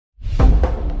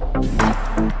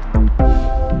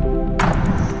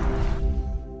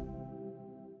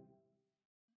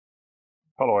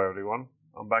Hello everyone,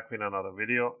 I'm back with another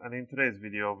video, and in today's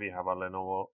video we have a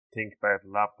Lenovo ThinkPad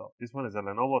laptop. This one is a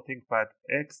Lenovo ThinkPad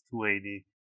X280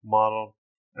 model,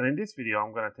 and in this video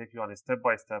I'm going to take you on a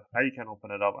step-by-step how you can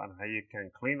open it up and how you can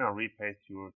clean and repaste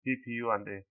your CPU and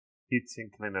the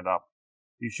heatsink, clean it up.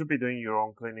 You should be doing your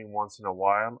own cleaning once in a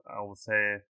while. I would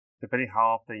say depending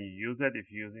how often you use it,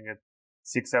 if you're using it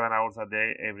 6-7 hours a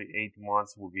day, every 8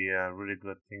 months would be a really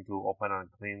good thing to open and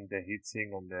clean the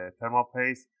heatsink and the thermal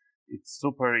paste. It's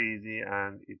super easy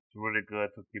and it's really good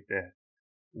to keep the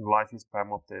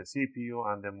lifespan of the CPU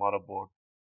and the motherboard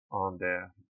on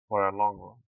there for a long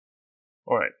run.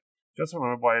 Alright, just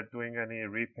remember, by doing any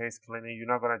repaste cleaning,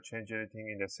 you're not going to change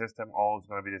anything in the system. All is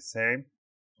going to be the same.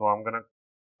 So I'm going to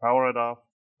power it off,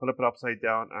 flip it upside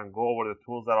down, and go over the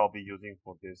tools that I'll be using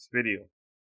for this video.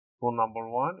 Tool number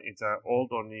one is an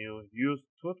old or new used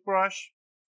toothbrush.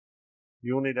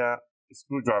 You need a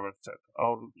screwdriver set.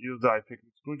 I'll use the iPick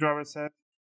screwdriver set,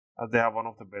 as they have one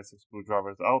of the best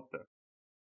screwdrivers out there.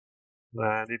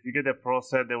 And if you get a pro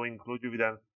set, they will include you with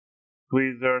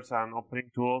tweezers and opening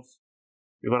tools.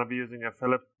 You're going to be using a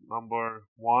Phillips number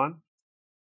 1.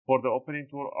 For the opening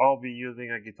tool, I'll be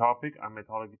using a guitar pick, and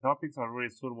metallic guitar picks are really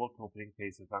suitable to opening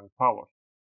cases and power.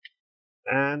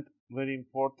 And very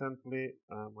importantly,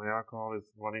 my alcohol is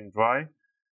running dry,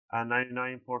 and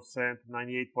 99%,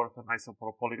 98%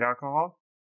 isopropylic alcohol.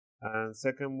 And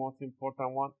second most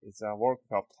important one is a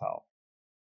workshop towel.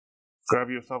 Grab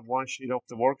yourself one sheet of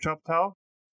the workshop towel.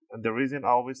 And the reason I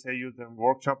always say use the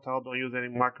workshop towel, don't use any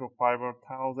microfiber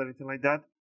towels or anything like that,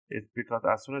 is because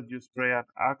as soon as you spray an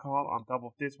alcohol on top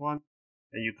of this one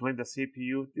and you clean the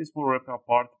CPU, this will rip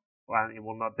apart and it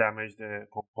will not damage the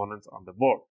components on the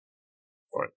board.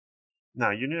 All right.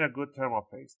 Now you need a good thermal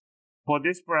paste. For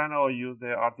this brand, I'll use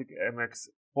the Arctic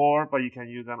MX4, but you can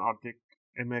use an Arctic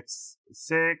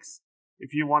MX6.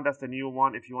 If you want, that's the new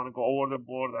one. If you want to go over the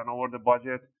board and over the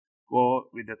budget, go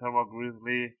with the Thermal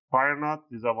Grizzly Fire Nut.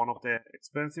 These are one of the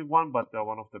expensive ones, but they're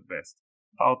one of the best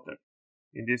out there.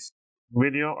 In this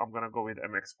video, I'm going to go with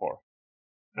MX4.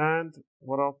 And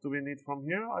what else do we need from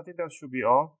here? I think that should be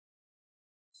all.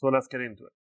 So let's get into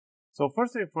it. So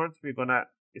first thing first, we're going to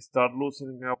start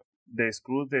loosening up the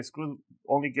screws. The screws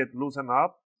only get loosened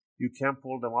up. You can't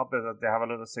pull them up because they have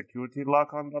a little security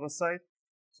lock on the other side.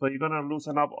 So you're going to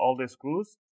loosen up all the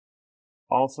screws.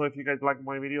 Also, if you guys like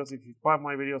my videos, if you find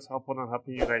my videos helpful and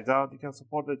helping you guys out, you can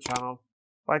support the channel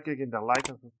by clicking the like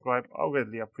and subscribe. I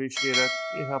really appreciate it.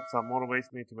 It helps and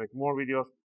motivates me to make more videos,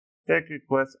 take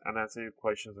requests, and answer your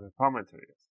questions in the comment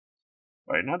areas.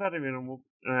 Right, now that we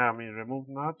remove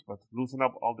not, but loosen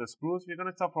up all the screws, we're going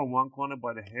to start from one corner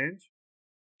by the hinge.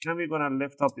 Then we're going to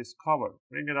lift up this cover,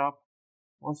 bring it up.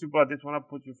 Once you got this one up,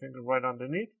 put your finger right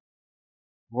underneath.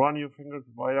 Run your fingers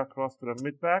right across to the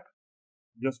mid-back.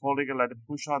 Just holding it like a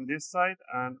push on this side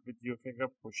and with your finger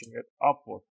pushing it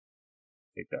upward.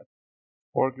 Take that.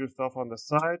 Work your stuff on the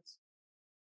sides.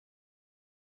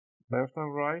 Left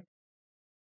and right.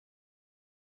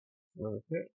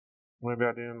 Okay. Maybe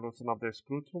I didn't loosen up the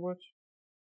screw too much.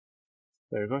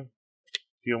 There you go.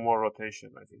 Few more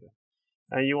rotation, I think.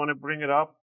 And you want to bring it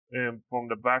up from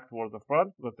the back towards the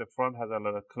front, because the front has a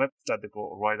little clip that they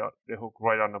go right on, they hook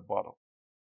right on the bottom.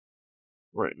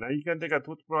 Right, now you can take a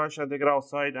toothbrush and take it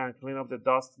outside and clean up the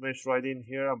dust mesh right in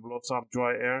here and blow some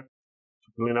dry air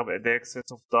to clean up the excess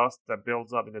of dust that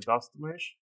builds up in the dust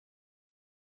mesh.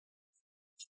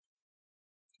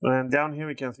 And down here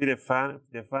we can see the fan.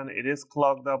 The fan, it is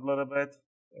clogged up a little bit.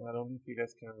 I don't know if you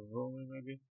guys can zoom in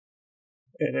maybe.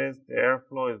 It is, the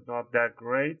airflow is not that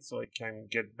great, so it can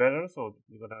get better. So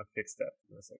we're gonna fix that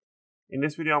in a second. In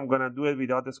this video, I'm gonna do it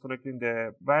without disconnecting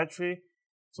the battery.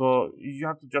 So you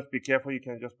have to just be careful. You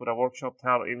can just put a workshop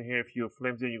towel in here. If you're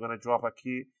flimsy, you're going to drop a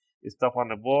key, stuff on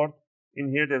the board. In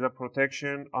here, there's a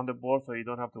protection on the board, so you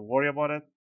don't have to worry about it.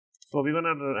 So we're going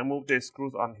to remove the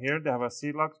screws on here. They have a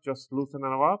C-lock. Just loosen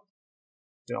them up.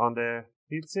 They're on the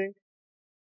heatsink.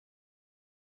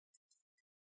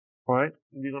 All right.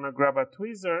 We're going to grab a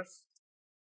tweezers,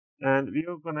 and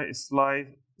we're going to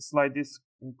slide this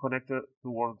connector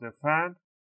towards the fan.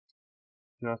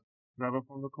 Just grab it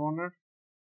from the corner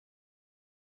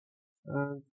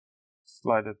and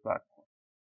slide it back.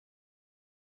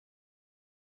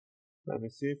 Let me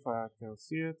see if I can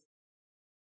see it.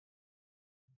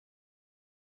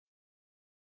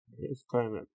 It's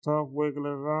kind of tough, wiggle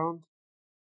around,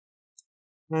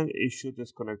 and it should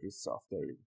disconnect itself. There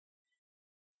you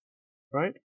go.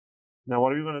 Right? Now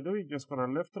what are we going to do? You're just going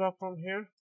to lift it up from here.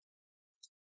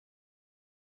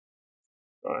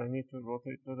 I need to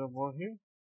rotate to the board here,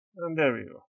 and there we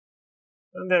go.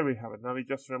 And there we have it. Now we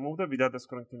just removed it without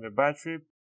disconnecting the battery,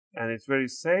 and it's very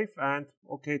safe and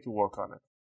okay to work on it.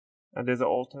 and there's an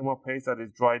old thermal paste that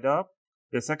is dried up.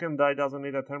 The second die doesn't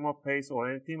need a thermal paste or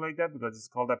anything like that because it's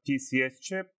called a PCH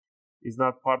chip. It's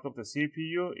not part of the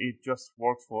CPU. It just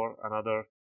works for another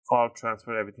file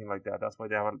transfer, everything like that. That's why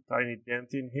they have a tiny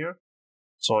dent in here,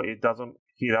 so it doesn't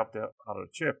heat up the other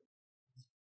chip.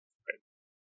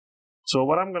 So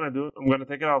what I'm gonna do, I'm gonna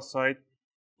take it outside,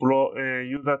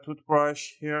 use a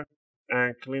toothbrush here,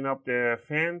 and clean up the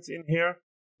fans in here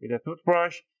with a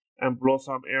toothbrush, and blow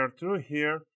some air through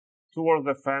here towards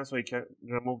the fan so you can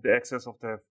remove the excess of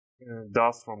the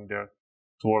dust from there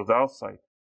towards the outside.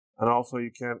 And also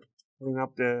you can clean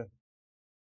up the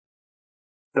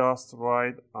dust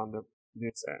right on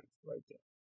this end right there.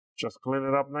 Just clean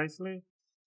it up nicely,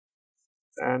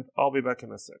 and I'll be back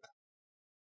in a sec.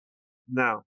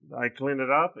 Now, I cleaned it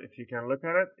up. If you can look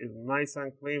at it, it's nice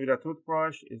and clean with a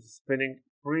toothbrush. It's spinning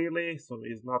freely, so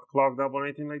it's not clogged up or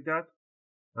anything like that.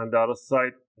 And the other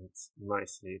side, it's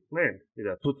nicely cleaned with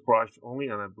a toothbrush only,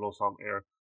 and I blow some air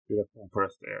with a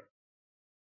compressed air.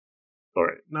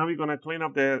 Alright, now we're going to clean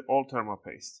up the old thermal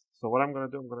paste. So what I'm going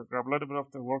to do, I'm going to grab a little bit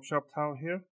of the workshop towel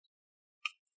here.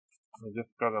 I just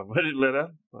got a very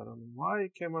little, so I don't know why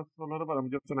it came up so little, but I'm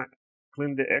just going to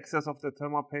clean the excess of the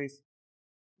thermal paste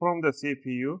from the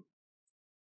CPU,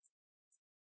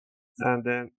 and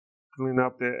then clean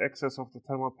up the excess of the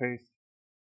thermal paste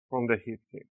from the heat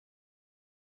sink.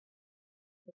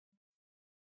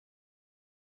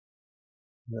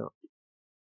 Now,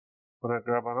 I'm going to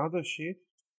grab another sheet,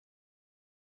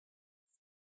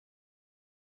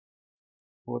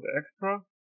 put extra,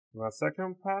 do a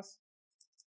second pass.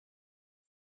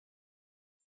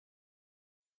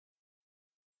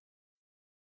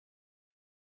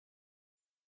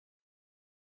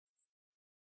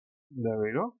 There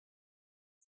we go.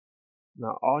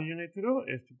 Now all you need to do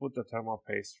is to put the thermal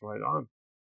paste right on.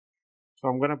 So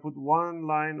I'm going to put one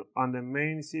line on the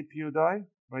main CPU die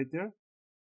right there.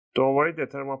 Don't worry, the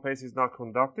thermal paste is not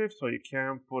conductive, so you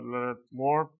can put a little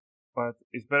more, but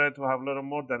it's better to have a little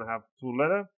more than have too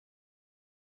little.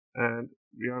 And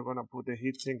we are going to put the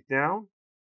heatsink down,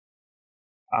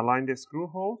 align the screw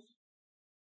holes,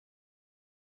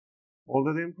 hold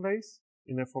it in place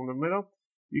from the middle.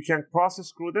 You can cross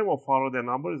screw them or follow the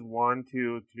numbers 1,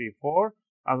 2, 3, 4.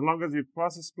 As long as you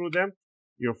cross screw them,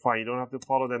 you're fine. You don't have to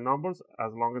follow the numbers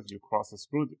as long as you cross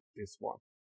screw this one.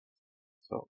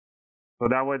 So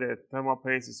that way the thermal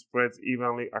paste spreads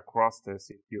evenly across the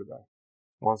CPU die.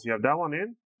 Once you have that one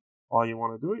in, all you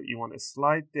want to do, you want to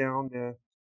slide down the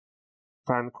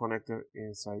fan connector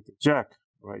inside the jack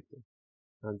right there,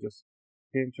 and just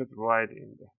pinch it right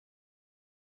in there.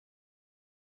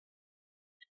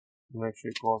 Make sure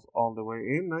it goes all the way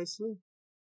in nicely.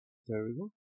 There we go.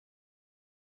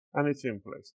 And it's in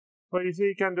place. So you see,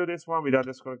 you can do this one without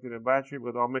disconnecting the battery,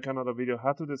 but I'll make another video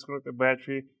how to disconnect the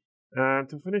battery. And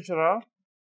to finish it off,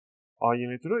 all you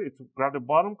need to do is to grab the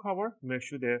bottom cover, make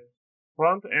sure the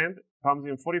front end comes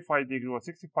in 45 degree or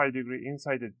 65 degree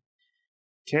inside the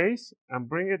case, and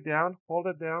bring it down, hold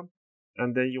it down,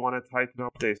 and then you want to tighten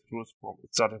up the screws from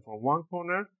it. Starting from one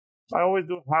corner. I always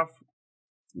do half.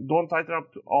 Don't tighten up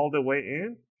all the way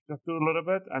in, just do a little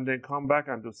bit, and then come back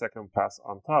and do second pass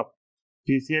on top.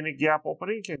 If you see any gap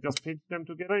opening, you can just pinch them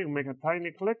together, you make a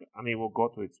tiny click, and it will go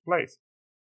to its place.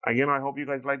 Again, I hope you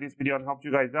guys like this video and helped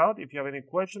you guys out. If you have any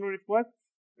question or request,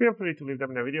 feel free to leave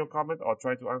them in a video comment or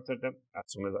try to answer them as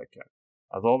soon as I can.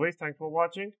 As always, thanks for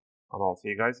watching, and I'll see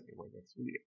you guys in my next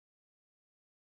video.